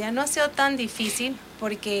intermedia no ha sido tan difícil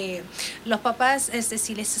porque los papás,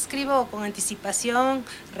 si les escribo con anticipación,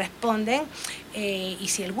 responden. Y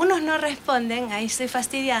si algunos no responden, ahí estoy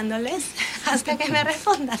fastidiándoles hasta que me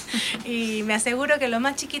respondan. Y me aseguro que los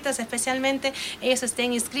más chiquitos especialmente, ellos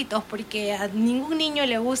estén inscritos porque a ningún niño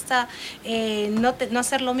le gusta no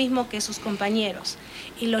hacer lo mismo que sus compañeros.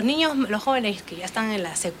 Y los niños, los jóvenes que ya están en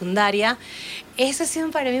la secundaria, eso ha sido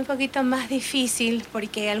para mí un poquito más difícil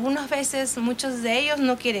porque algunas veces muchos de ellos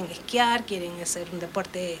no quieren esquiar, quieren hacer un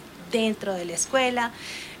deporte dentro de la escuela.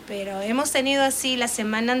 Pero hemos tenido así la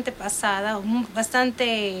semana antepasada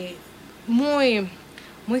bastante, muy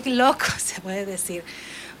loco, se puede decir,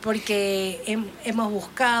 porque hemos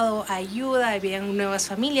buscado ayuda, habían nuevas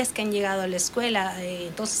familias que han llegado a la escuela,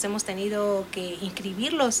 entonces hemos tenido que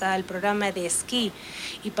inscribirlos al programa de esquí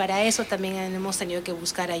y para eso también hemos tenido que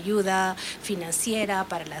buscar ayuda financiera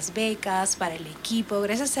para las becas, para el equipo.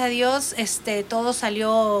 Gracias a Dios todo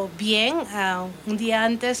salió bien. Un día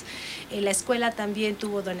antes la escuela también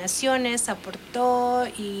tuvo donaciones, aportó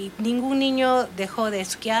y ningún niño dejó de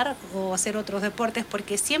esquiar o hacer otros deportes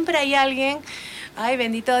porque siempre hay alguien, ay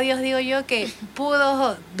bendito Dios digo yo, que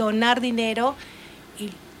pudo donar dinero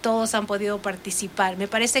y todos han podido participar. Me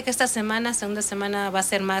parece que esta segunda semana va a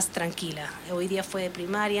ser más tranquila. Hoy día fue de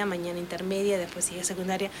primaria, mañana intermedia, después sigue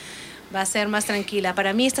secundaria. Va a ser más tranquila.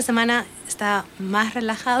 Para mí esta semana está más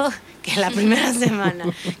relajado que la primera semana,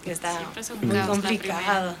 que está muy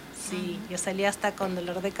complicado. Sí, yo salí hasta con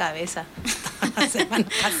dolor de cabeza la semana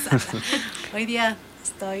pasada. Hoy día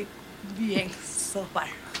estoy bien, so far.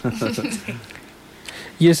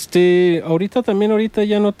 Y ahorita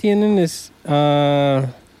ya no tienen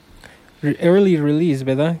early release,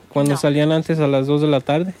 ¿verdad? Cuando salían antes a las 2 de la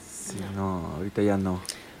tarde. Sí, no, ahorita ya no.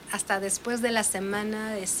 Hasta después de la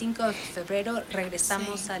semana de 5 de febrero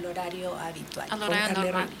regresamos al horario habitual. Al horario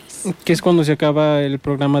normal. Que es cuando se acaba el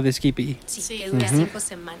programa de Ski PE. Sí, que dura 5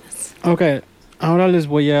 semanas. Ok, ahora les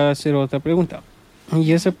voy a hacer otra pregunta.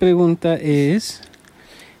 Y esa pregunta es...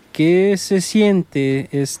 ¿Qué se siente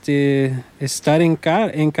estar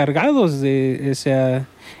encargados de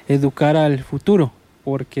educar al futuro?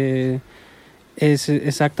 Porque es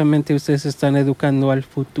exactamente ustedes están educando al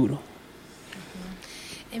futuro.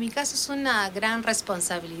 En mi caso es una gran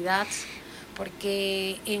responsabilidad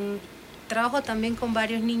porque trabajo también con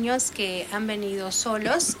varios niños que han venido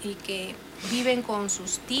solos y que viven con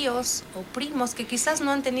sus tíos o primos que quizás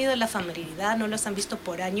no han tenido la familiaridad, no los han visto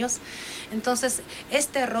por años. Entonces,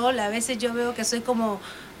 este rol, a veces yo veo que soy como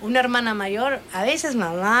una hermana mayor, a veces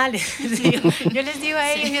mamá, yo les digo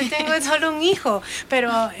a ellos, yo tengo solo un hijo,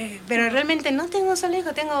 pero realmente no tengo solo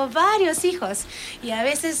hijo, tengo varios hijos. Y a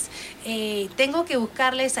veces tengo que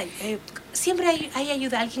buscarles, siempre hay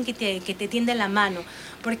ayuda, alguien que te tiende la mano.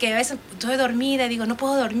 Porque a veces estoy dormida y digo, no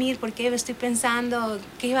puedo dormir porque estoy pensando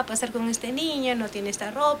qué va a pasar con este niño, no tiene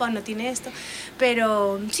esta ropa, no tiene esto.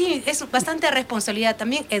 Pero sí, es bastante responsabilidad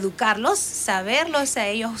también educarlos, saberlos a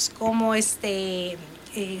ellos cómo se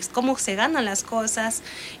ganan las cosas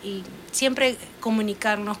y siempre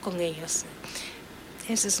comunicarnos con ellos.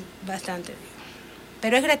 Eso es bastante.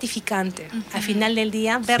 Pero es gratificante, al final del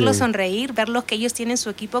día, verlos sonreír, verlos que ellos tienen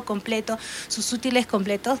su equipo completo, sus útiles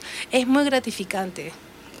completos, es muy gratificante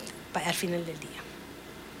al final del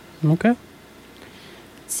día. Ok.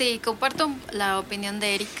 Sí, comparto la opinión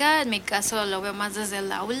de Erika. En mi caso lo veo más desde el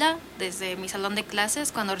aula, desde mi salón de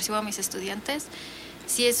clases, cuando recibo a mis estudiantes.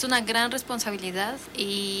 Sí, es una gran responsabilidad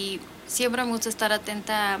y siempre me gusta estar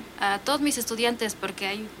atenta a todos mis estudiantes porque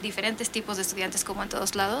hay diferentes tipos de estudiantes como en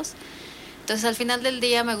todos lados. Entonces al final del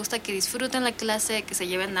día me gusta que disfruten la clase, que se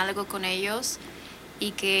lleven algo con ellos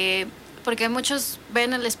y que, porque muchos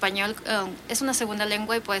ven el español, es una segunda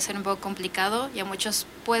lengua y puede ser un poco complicado y a muchos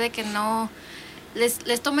puede que no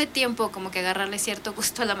les tome tiempo como que agarrarle cierto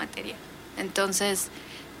gusto a la materia. Entonces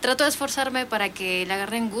trato de esforzarme para que le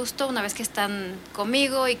agarren gusto una vez que están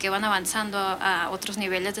conmigo y que van avanzando a otros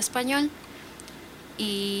niveles de español.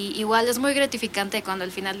 Y igual es muy gratificante cuando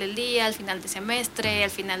al final del día, al final de semestre, al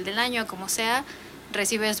final del año, como sea,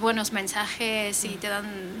 recibes buenos mensajes y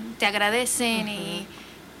te agradecen y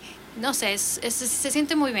no sé, se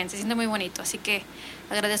siente muy bien, se siente muy bonito. Así que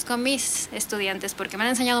agradezco a mis estudiantes porque me han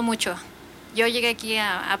enseñado mucho. Yo llegué aquí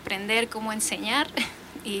a aprender cómo enseñar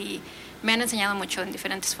y me han enseñado mucho en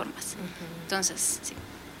diferentes formas. Entonces, sí.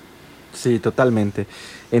 Sí, totalmente.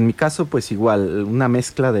 En mi caso, pues igual, una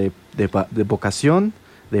mezcla de vocación,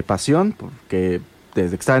 de pasión, porque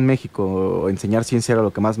desde que estaba en México enseñar ciencia era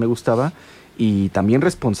lo que más me gustaba, y también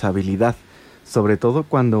responsabilidad, sobre todo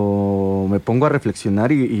cuando me pongo a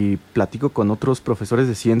reflexionar y platico con otros profesores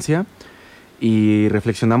de ciencia y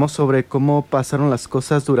reflexionamos sobre cómo pasaron las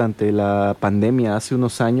cosas durante la pandemia hace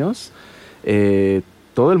unos años.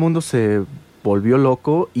 Todo el mundo se volvió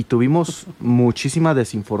loco y tuvimos muchísima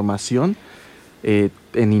desinformación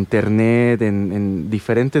en internet, en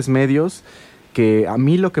diferentes medios, que a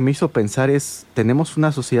mí lo que me hizo pensar es, tenemos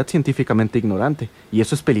una sociedad científicamente ignorante y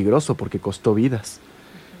eso es peligroso porque costó vidas.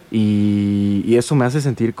 Y eso me hace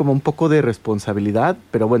sentir como un poco de responsabilidad,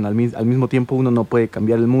 pero bueno, al mismo tiempo uno no puede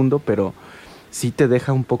cambiar el mundo, pero sí te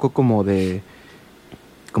deja un poco como de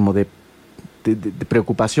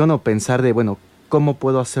preocupación o pensar de, bueno, ¿cómo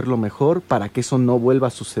puedo hacerlo mejor para que eso no vuelva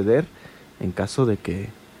a suceder en caso de que,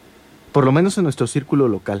 por lo menos en nuestro círculo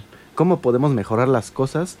local, cómo podemos mejorar las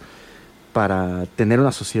cosas para tener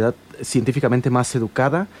una sociedad científicamente más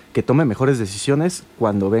educada, que tome mejores decisiones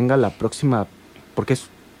cuando venga la próxima, porque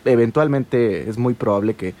eventualmente es muy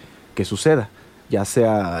probable que suceda, ya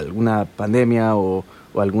sea alguna pandemia o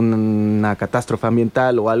alguna catástrofe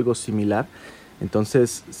ambiental o algo similar.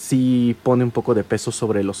 Entonces sí pone un poco de peso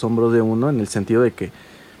sobre los hombros de uno, en el sentido de que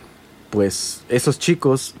pues esos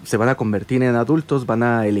chicos se van a convertir en adultos, van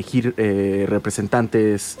a elegir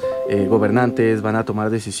representantes, gobernantes, van a tomar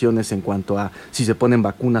decisiones en cuanto a si se ponen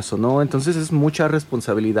vacunas o no. Entonces es mucha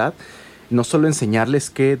responsabilidad, no solo enseñarles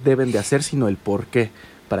qué deben de hacer, sino el por qué,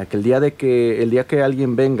 para que el día que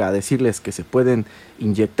alguien venga a decirles que se pueden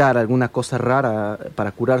inyectar alguna cosa rara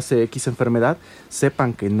para curarse X enfermedad,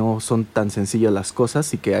 sepan que no son tan sencillas las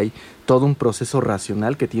cosas y que hay todo un proceso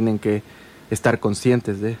racional que tienen que estar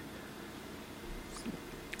conscientes de.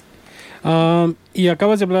 Y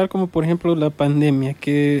acabas de hablar como por ejemplo la pandemia,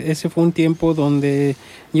 que ese fue un tiempo donde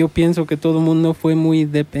yo pienso que todo el mundo fue muy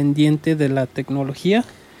dependiente de la tecnología.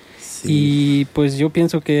 Sí. Y pues yo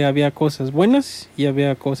pienso que había cosas buenas y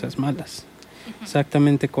había cosas malas.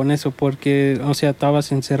 Exactamente con eso, porque o sea,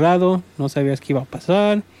 estabas encerrado, no sabías qué iba a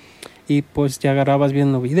pasar y pues te agarrabas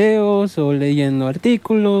viendo videos o leyendo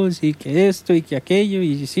artículos y que esto y que aquello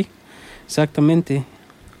y sí, exactamente.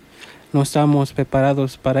 No estábamos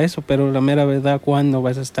preparados para eso, pero la mera verdad, ¿cuándo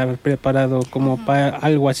vas a estar preparado como para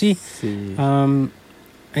algo así? Sí.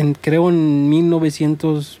 Creo en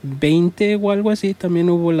 1920 o algo así, también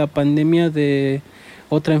hubo la pandemia de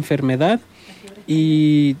otra enfermedad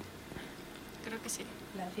y... Creo que sí.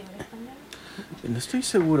 ¿La fiebre española? No estoy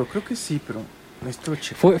seguro, creo que sí, pero...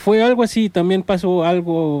 Fue algo así, también pasó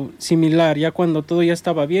algo similar, ya cuando todo ya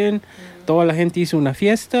estaba bien, toda la gente hizo una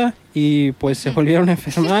fiesta y pues se volvieron a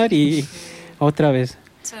enfermar y otra vez.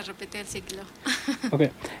 Se repite el ciclo.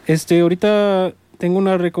 Okay. Ahorita tengo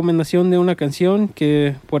una recomendación de una canción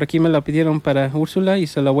que por aquí me la pidieron para Úrsula y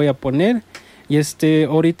se la voy a poner. Y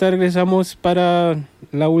ahorita regresamos para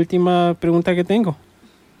la última pregunta que tengo.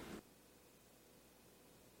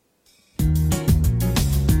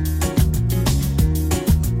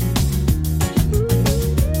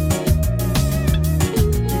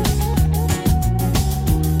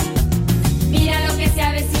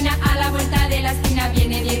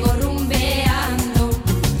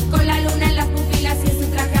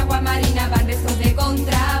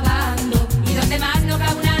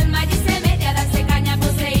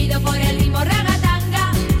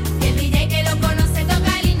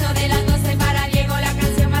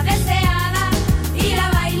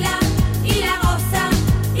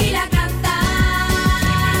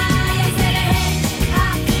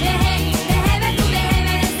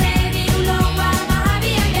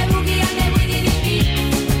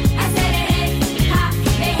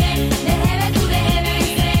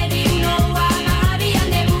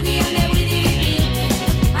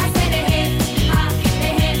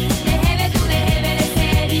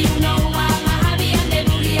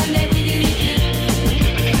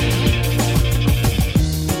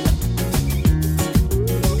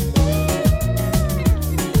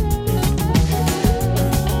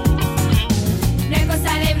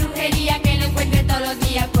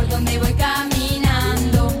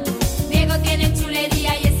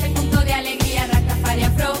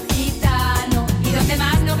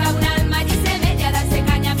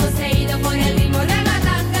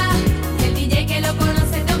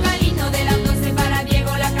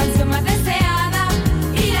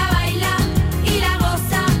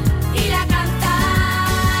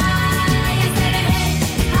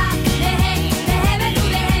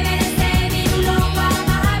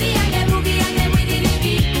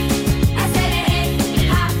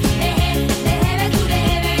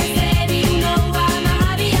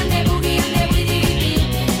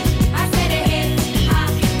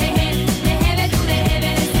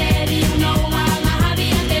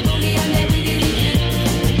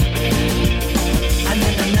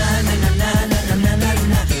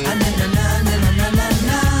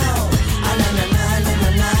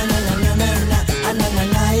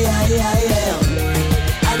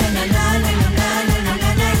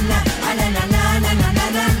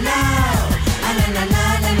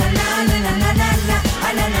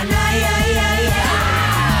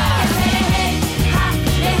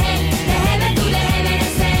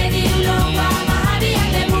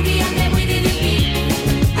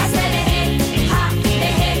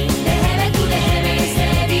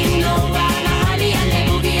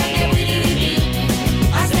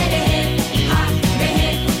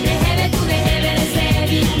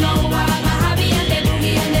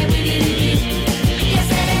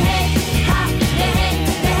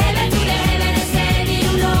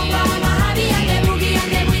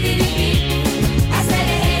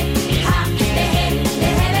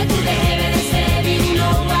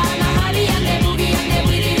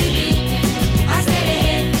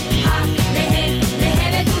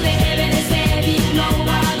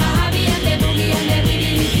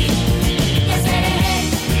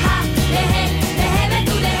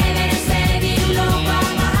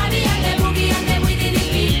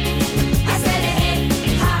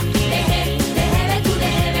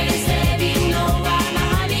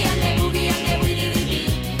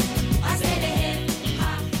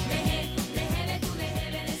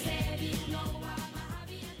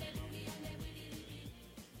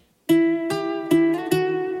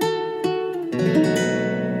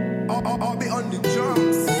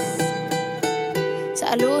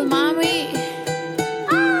 Salud, mami.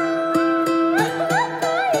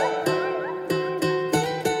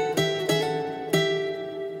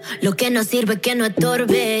 Lo que no sirve que no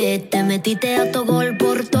estorbe. Te metiste a tu gol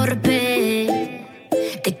por torpe.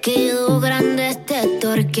 Te quedó grande este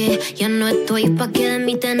torque. Ya no estoy pa' que de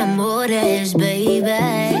mí te enamores,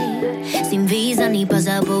 baby. Sin visa ni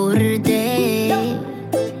pasaporte.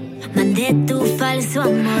 Mandé tu falso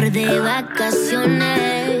amor de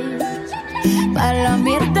vacaciones. Pa' la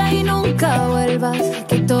mierda y nunca vuelvas.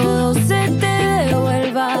 Que todo se te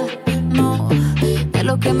devuelva. No, de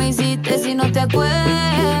lo que me hiciste si no te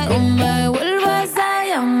acuerdas. No me vuelvas a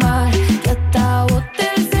llamar, que hasta boté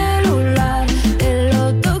el celular. De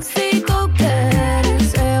lo tóxico que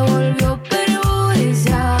eres se volvió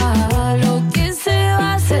perjudicial. Lo que se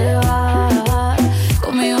va, se va.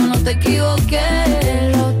 Conmigo no te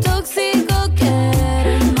equivoqué. Lo tóxico que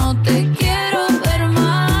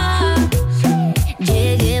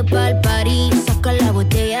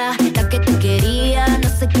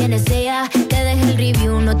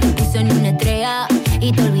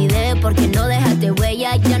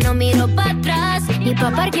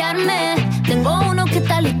pa' parquearme. Tengo uno que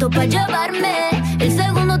está listo pa' llevarme. El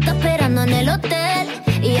segundo está esperando en el hotel.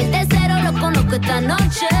 Y el tercero lo conozco esta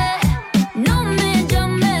noche. No me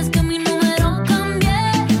llames que mi número cambié.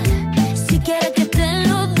 Si quieres que te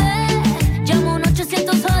lo dé, llamo un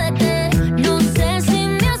 800 jódete. No sé si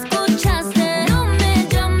me escuchaste. No me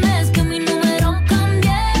llames que mi número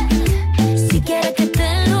cambié. Si quieres que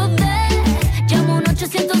te lo dé, llamo un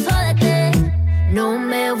 800 jódete. No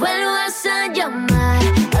me vuelvas a llamar.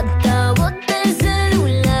 Hasta bote el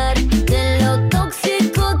celular. De lo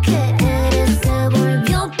tóxico que eres se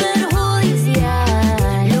volvió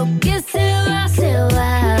perjudicial. Lo que se va, se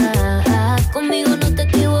va. Conmigo no te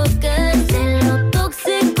equivoques. De lo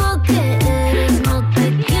tóxico que eres no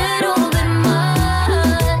te quiero ver más.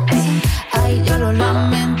 Ay, yo lo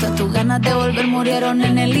lamento, tus ganas de volver murieron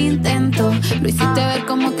en el intento. Lo hiciste ver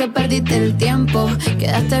como que perdiste el tiempo.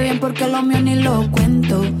 Quedaste bien porque lo mío ni lo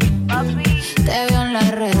cuento. Te veo en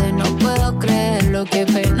las redes, no puedo creerlo, qué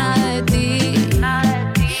pena de ti.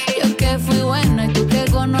 Yo que fui buena y tú que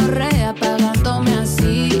gonorrea pagándome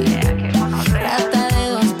así. Rata de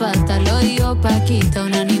dos patas, lo digo Paquita,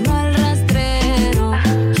 un animal rastrero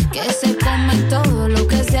que se come todo lo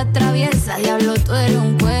que se atraviesa. Diablo, tú eres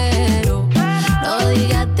un cuero. No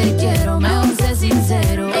digas te quiero, mejor sé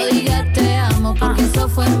sincero. No digas te amo porque eso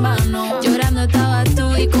fue en vano. Llorando estabas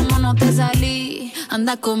tú y como no te salí.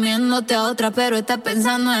 Anda comiéndote a otra pero estás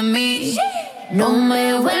pensando en mí. No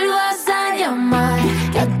me vuelvas a llamar,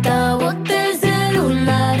 que hasta boté el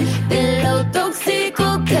celular. De lo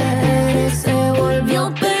tóxico que eres se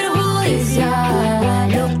volvió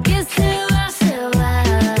perjudicial. Lo que se va, se va.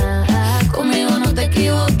 Conmigo no te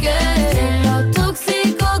equivoques. De lo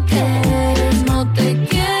tóxico que eres no te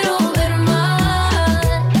quiero ver más.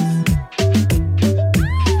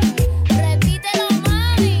 Repítelo,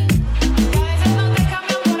 mami. A veces no te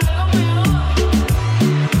cambian por algo mejor.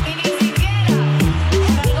 Y ni siquiera por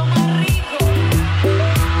algo más rico.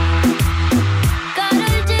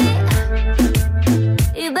 Karol G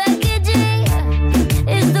y Becky G.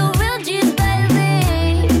 It's the real G's,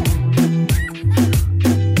 baby.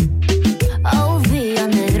 OV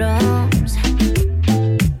on the drums.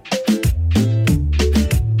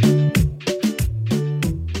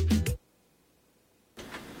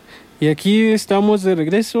 Y aquí estamos de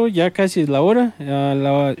regreso, ya casi es la hora.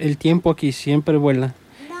 El tiempo aquí siempre vuela.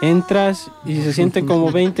 Entras y se siente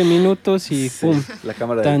como 20 minutos y ¡pum! La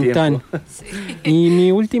cámara Tan, del tiempo. tan. Y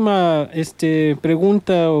mi última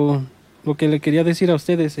pregunta o lo que le quería decir a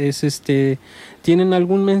ustedes es, ¿tienen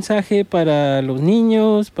algún mensaje para los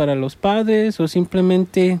niños, para los padres o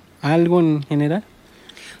simplemente algo en general?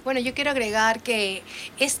 Bueno, yo quiero agregar que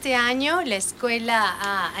este año la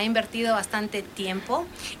escuela ha invertido bastante tiempo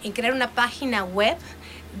en crear una página web.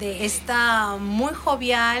 Está muy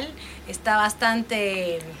jovial, está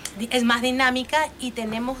bastante, es más dinámica y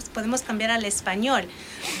podemos cambiar al español.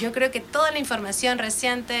 Yo creo que toda la información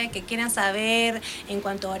reciente que quieran saber en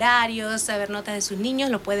cuanto a horarios, saber notas de sus niños,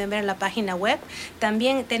 lo pueden ver en la página web.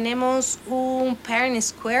 También tenemos un Parent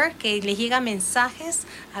Square que les llega mensajes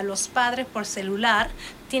a los padres por celular.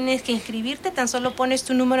 Tienes que inscribirte, tan solo pones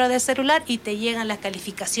tu número de celular y te llegan las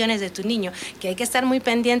calificaciones de tu niño, que hay que estar muy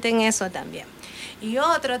pendiente en eso también. Y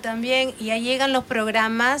otro también, ya llegan los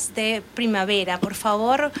programas de primavera. Por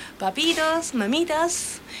favor, papitos,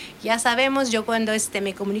 mamitas, ya sabemos, yo cuando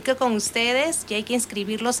me comunico con ustedes, que hay que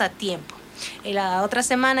inscribirlos a tiempo. En la otra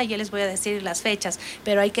semana ya les voy a decir las fechas,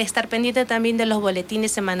 pero hay que estar pendiente también de los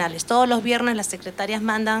boletines semanales. Todos los viernes las secretarias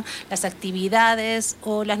mandan las actividades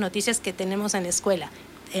o las noticias que tenemos en la escuela,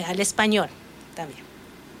 al español también.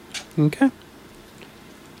 Okay.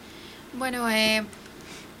 Bueno,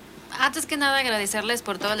 antes que nada agradecerles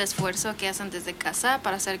por todo el esfuerzo que hacen desde casa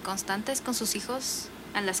para ser constantes con sus hijos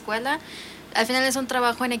en la escuela. Al final es un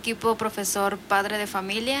trabajo en equipo profesor, padre de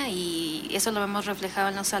familia y eso lo vemos reflejado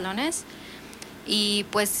en los salones. Y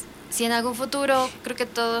pues si en algún futuro, creo que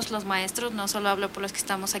todos los maestros, no solo hablo por los que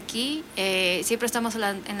estamos aquí, siempre estamos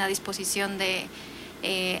en la disposición de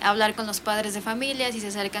hablar con los padres de familia, si se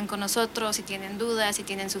acercan con nosotros, si tienen dudas, si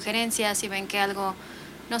tienen sugerencias, si ven que algo,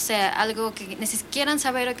 no sé, algo que quieran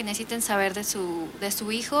saber o que necesiten saber de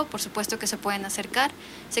su hijo, por supuesto que se pueden acercar.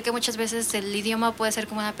 Sé que muchas veces el idioma puede ser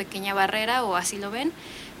como una pequeña barrera o así lo ven,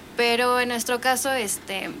 pero en nuestro caso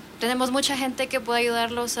tenemos mucha gente que puede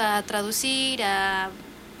ayudarlos a traducir, a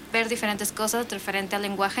ver diferentes cosas referente al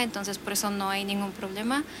lenguaje, entonces por eso no hay ningún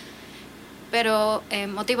problema. Pero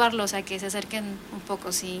motivarlos a que se acerquen un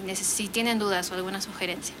poco si tienen dudas o alguna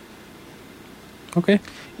sugerencia. Okay.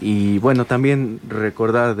 Y bueno, también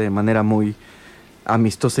recordar de manera muy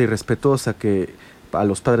amistosa y respetuosa que a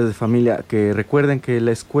los padres de familia, que recuerden que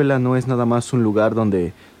la escuela no es nada más un lugar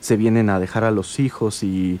donde se vienen a dejar a los hijos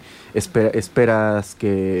y esperas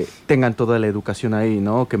que tengan toda la educación ahí,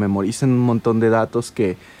 ¿no? Que memoricen un montón de datos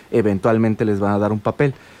que eventualmente les van a dar un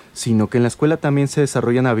papel, sino que en la escuela también se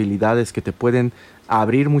desarrollan habilidades que te pueden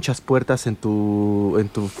abrir muchas puertas en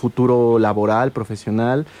tu futuro laboral,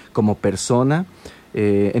 profesional, como persona.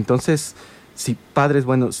 Entonces, si padres,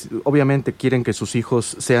 bueno, obviamente quieren que sus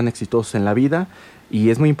hijos sean exitosos en la vida, y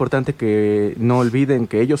es muy importante que no olviden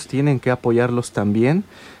que ellos tienen que apoyarlos también,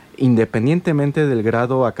 independientemente del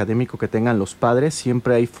grado académico que tengan los padres.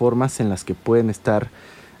 Siempre hay formas en las que pueden estar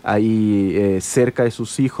ahí cerca de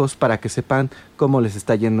sus hijos para que sepan cómo les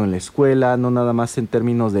está yendo en la escuela, no nada más en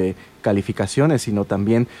términos de calificaciones, sino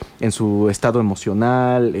también en su estado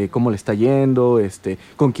emocional, cómo le está yendo,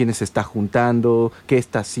 con quiénes se está juntando, qué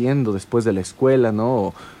está haciendo después de la escuela,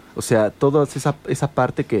 ¿no? O sea, toda esa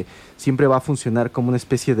parte que siempre va a funcionar como una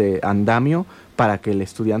especie de andamio para que el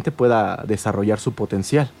estudiante pueda desarrollar su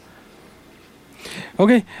potencial.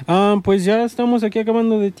 Ok, pues ya estamos aquí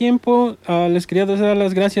acabando de tiempo. Les quería dar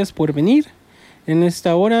las gracias por venir en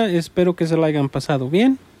esta hora. Espero que se la hayan pasado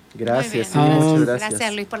bien. Gracias, Muy bien. muchas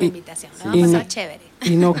Gracias Luis por la invitación. y Vamos a pasar chévere.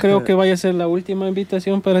 Y no creo que vaya a ser la última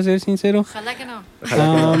invitación, para ser sincero. Ojalá que no.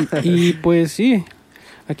 Y pues sí,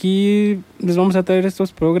 aquí les vamos a traer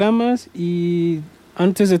estos programas. Y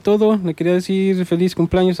antes de todo, le quería decir feliz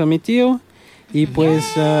cumpleaños a mi tío. Y pues,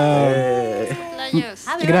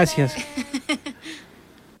 gracias.